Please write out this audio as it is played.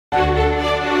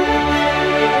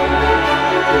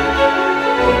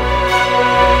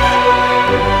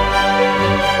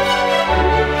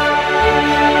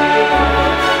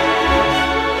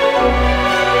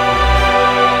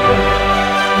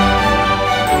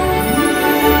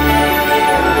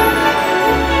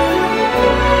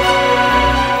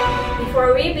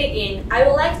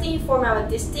our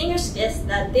distinguished guests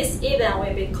that this event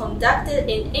will be conducted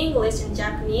in English and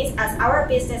Japanese as our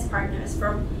business partners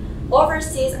from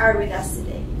overseas are with us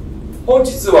today. 本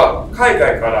日は海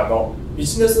外からのビ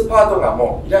ジネスパートナー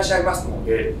もいらっしゃいますの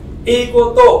で、英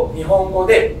語と日本語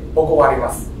で行われ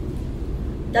ます。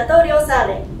Dato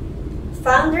𝗬𝘂𝗁𝗲,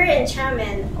 founder and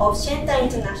chairman of Sheng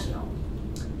International.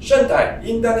 春泰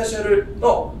インターナショナル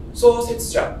の創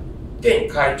設者兼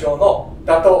会長の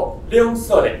ダト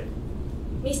𝗬𝘂𝗁𝗲.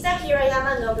 Mr.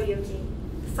 Hirayama Nobuyuki,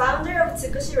 founder of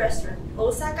TUCUSI Restaurant,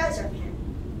 Osaka, Japan.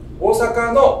 大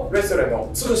阪のレストランの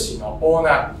𝗬𝘂𝗃のオー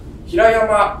ナー、平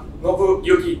山信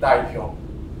之代表。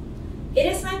It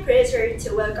is my pleasure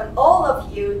to welcome all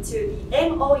of you to the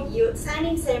MOU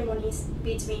signing ceremonies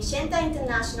between Sheng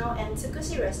International and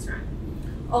TUCUSI Restaurant.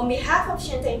 On behalf of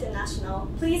Sheng International,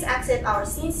 please accept our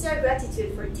sincere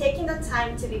gratitude for taking the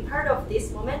time to be part of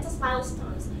these momentous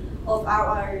milestones of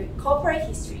our corporate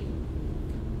history.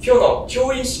 今日の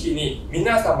調印式に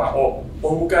皆様を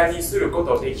お迎えにするこ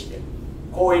とできて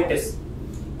光栄です。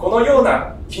このよう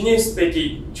な記念すべ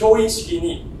き調印式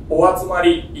にお集ま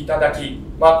りいただき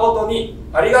誠に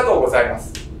ありがとうございま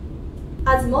す。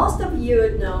As most of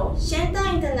you know, Sheng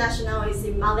International is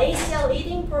a Malaysia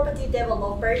leading property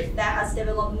developer that has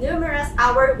developed numerous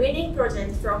award-winning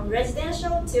projects from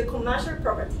residential to commercial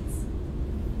properties.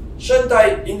 春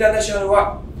泰インターナショナル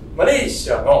はマレー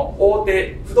シアの大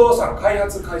手不動産開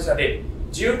発会社で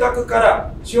住宅か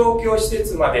ら商業施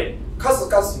設まで数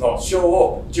々の賞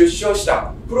を受賞し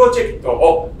たプロジェクト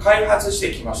を開発し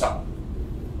てきました。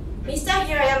Mr.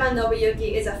 Hirayama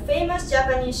Nobuyuki is a famous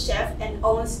Japanese chef and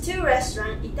owns two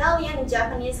restaurants, Italian and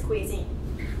Japanese cuisine.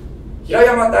 平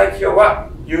山代表は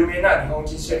有名な日本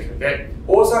人シェフで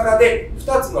大阪で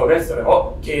2つのレストラン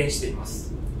を経営していま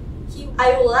す。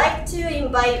I would like to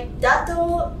invite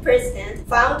Dato President,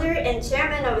 founder and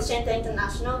chairman of Sheng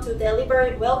International to deliver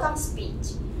a welcome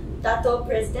speech. Dato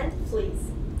President, please.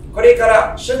 これか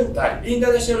ら春泰インタ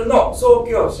ーナショナルの創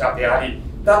業者であり、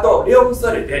ダト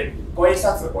𝗬𝘂𝗁𝗲でご挨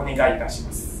拶お願いいたし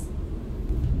ます。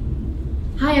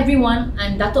Hi everyone,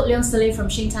 I'm Dato 𝗬𝘂𝗁𝗲 from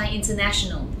Sheng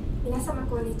International. 皆様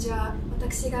こんにちは。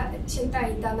私がシェンタ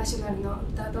インターナショナルの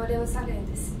ダト𝗬𝘂𝗁𝗲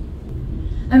です。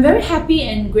I'm very happy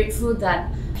and grateful that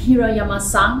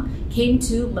Hirayama-san came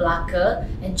to Malacca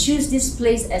and chose this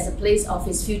place as a place of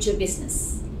his future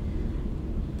business.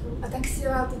 私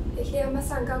は平山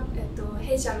さんが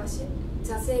弊社の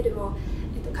𝗬𝘂𝗁𝗲を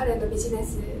彼のビジネ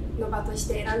スの場とし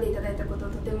て選んでいただいたことを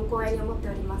とても光栄に思って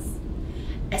おります。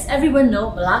As everyone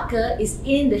knows, Malacca is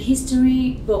in the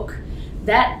history book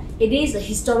that it is a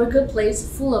historical place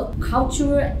full of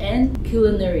culture and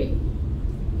culinary.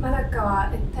 マラッカ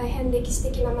は大変歴史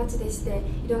的な街でして、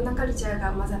いろんなカルチャー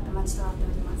が混ざった街となってお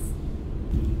ります。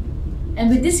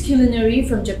And with this culinary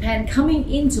from Japan coming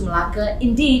into Malacca,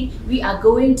 indeed, we are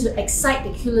going to excite the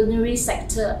culinary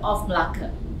sector of Malacca.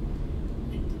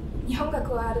 日本が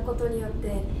加わることによって、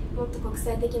もっと国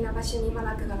際的な場所にマ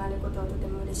ラッカがなることをとて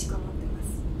も嬉しく思っていま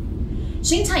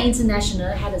す。Sheng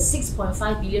International had a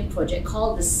 6.5 billion project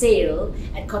called the Sale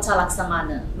at Kota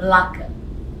Laksamana, Malacca.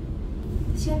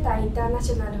 シェンタイインターナ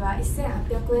ショナルは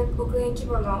1800億円規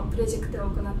模のプロジェクトを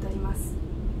行っております。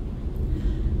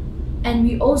And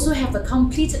we also have a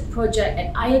completed project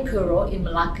at 𝗖𝗲𝗀𝗀 in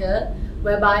Malacca,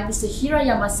 whereby Mr.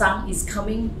 Hirayama-san is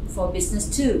coming for business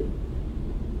too.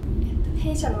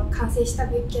 弊社の完成した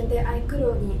物件で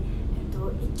𝗖𝗲𝗀𝗀に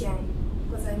1軒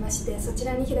ございまして、そち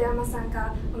らに平山さん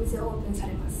がお店をオープンさ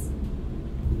れます。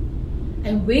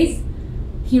And with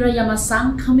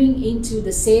Hirayama-san coming into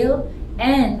the sale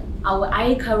and our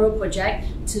𝗖𝗲𝗀𝗀 project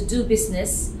to do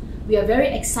business, we are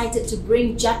very excited to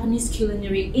bring Japanese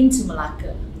culinary into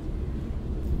Malacca.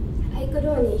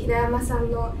 𝗖𝗲𝗀𝗀に平山さ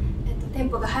んの店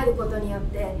舗が入ることによっ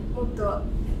て、もっと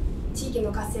地域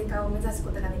の活性化を目指すこ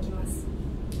とができます。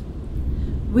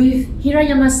With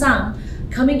Hirayama-san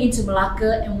coming into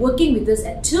Malacca and working with us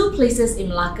at two places in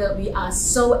Malacca, we are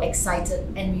so excited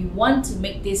and we want to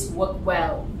make this work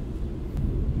well.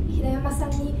 平山さん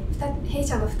に弊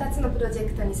社の2つのプロジェ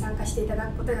クトに参加していただ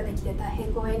くことができて大変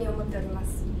光栄に思っておりま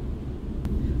す。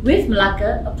With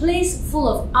Malacca, a place full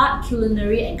of art,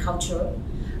 culinary and culture,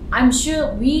 I'm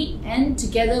sure we and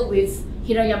together with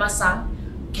Hirayama-san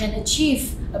can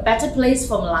achieve a better place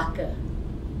for Malacca.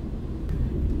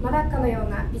 マラッカのよう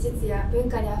な美術や文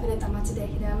化にあふれた街で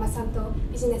平山さんと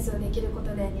ビジネスをできるこ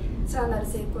とでさらなる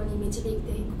成功に導い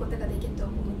ていくことができると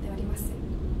思っております。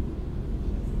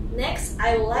Next,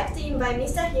 I would like to invite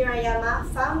Mr. Hirayama,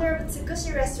 founder of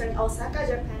TUCUSI Restaurant, Osaka,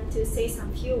 Japan, to say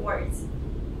some few words.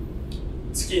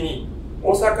 次に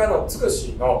大阪の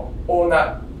𝗬𝘂のオーナ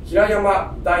ー平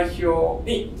山代表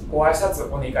にご挨拶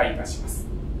お願いいたします。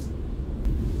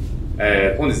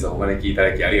本日はお招きいた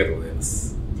だきありがとうございま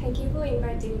す。Thank you for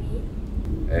inviting me.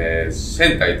 シ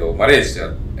ェンタイとマレーシ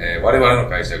ア、我々の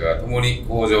会社が共に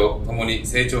向上、共に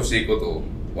成長していくこ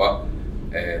とは、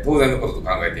当然のことと考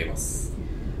えています。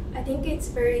I think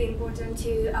it's very important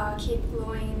to keep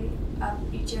growing up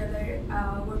each other,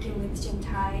 working with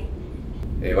Shentai.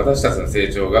 私たちの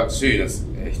成長が周囲の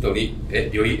人に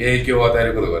良い影響を与え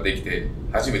ることができて、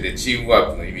初めてチームワ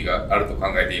ークの意味があると考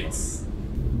えています。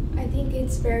I think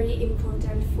it's very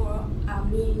important for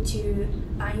me to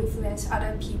influence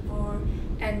other people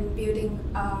and building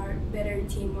a better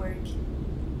teamwork.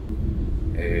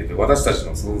 私たち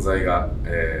の存在が、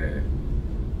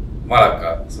マラ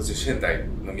カ、そしてシェンタイ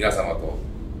の皆様と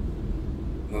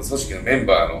の組織のメン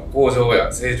バーの向上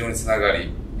や成長につなが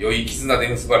り、良い絆で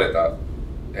結ばれた、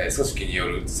組織によ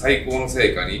る最高の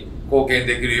成果に貢献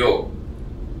できるよ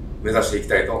う目指していき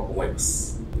たいと思いま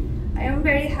す。I am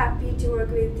very happy to work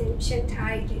with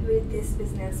Shentai with this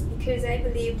business because I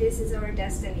believe this is our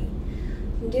destiny.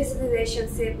 This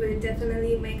relationship will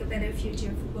definitely make a better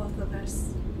future for both of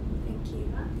us. Thank you.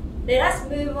 Let us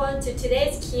move on to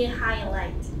today's key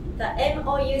highlight, the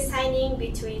MOU signing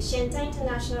between Shentai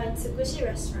International and TUCUSI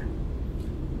Restaurant.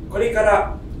 これか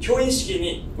ら調印式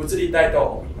に移りたいと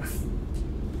思います。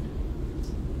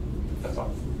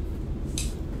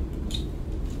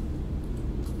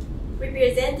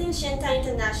Representing Shentai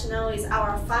International is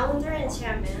our founder and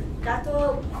chairman,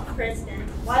 Dato President,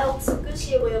 while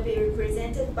TUCUSI will be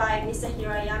represented by Mr.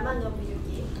 Hirayama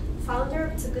Nobuyuki, founder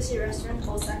of TUCUSI Restaurant,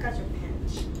 Osaka, Japan.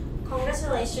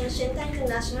 Congratulations, Shentai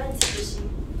International and TUCUSI.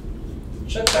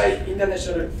 シェンタイインターナシ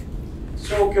ョナル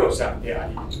商業者であ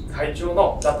り、会長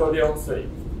のダトレオンスリー、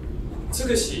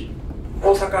TUCUSI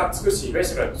大阪TUCUSIレ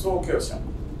ストラン創業者、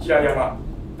平山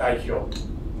代表、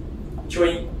調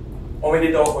印おめ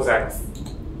でとうございます。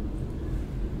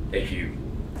Thank you.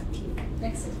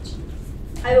 Next.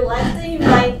 I would like to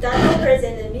invite Dato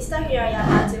President Mr.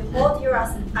 Hirayama to hold your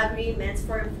agreements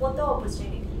for a photo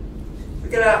opportunity.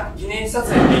 それから記念撮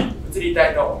影に移り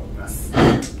たいと思います。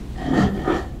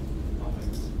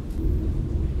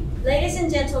Ladies and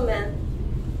gentlemen,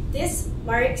 this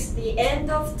marks the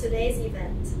end of today's event.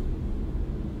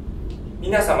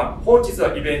 皆様、本日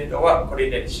のイベントはこれ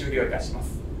で終了いたしま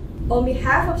す。On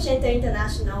behalf of Shentai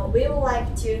International, we would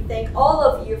like to thank all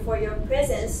of you for your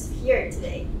presence here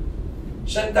today.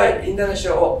 シェンタイインターナシ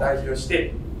ョナルを代表し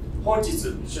て、本日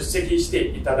出席して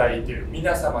いただいている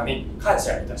皆様に感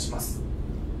謝いたします。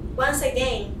Once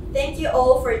again, thank you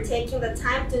all for taking the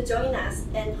time to join us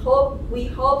and we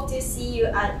hope to see you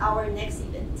at our next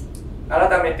event.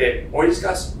 改めてお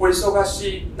忙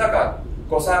しい中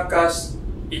ご参加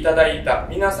いただいた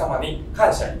皆様に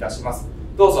感謝いたします。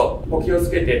どうぞお気をつ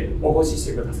けてお越しし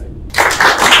てください。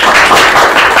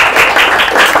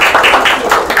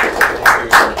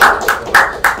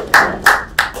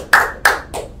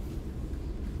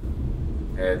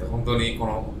本当にこ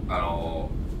の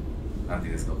なんてい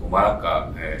うんですか、マラッ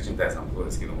カ、新太さんもそう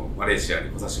ですけども、マレーシアに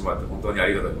来させてもらって本当にあ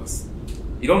りがとうございます。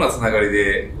いろんなつながり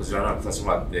でこちらに来させて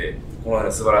もらって、この間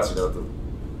素晴らしい方と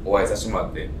お会いさせてもら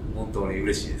って本当に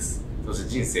嬉しいです。そして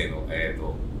人生の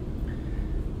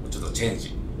ちょっとチェン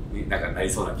ジになり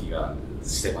そうな気が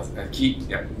してます。な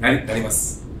りま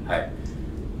す。はい。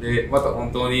で、また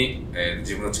本当に、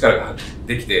自分の力が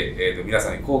できて、皆さ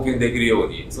んに貢献できるよう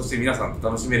に、そして皆さんと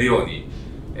楽しめるように、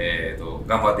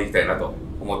頑張っていきたいなと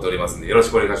思っておりますので、よろ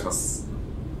しくお願いします。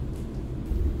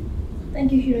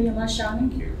Thank you,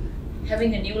 Hirayama-san.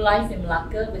 Having a new life in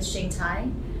Malacca with Shentai,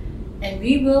 and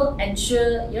we will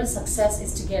ensure your success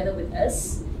is together with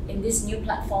us in this new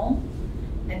platform,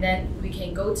 and then we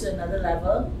can go to another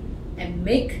level and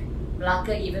make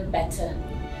Malacca even better.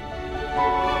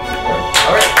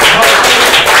 All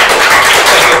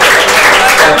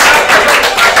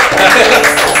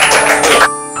right.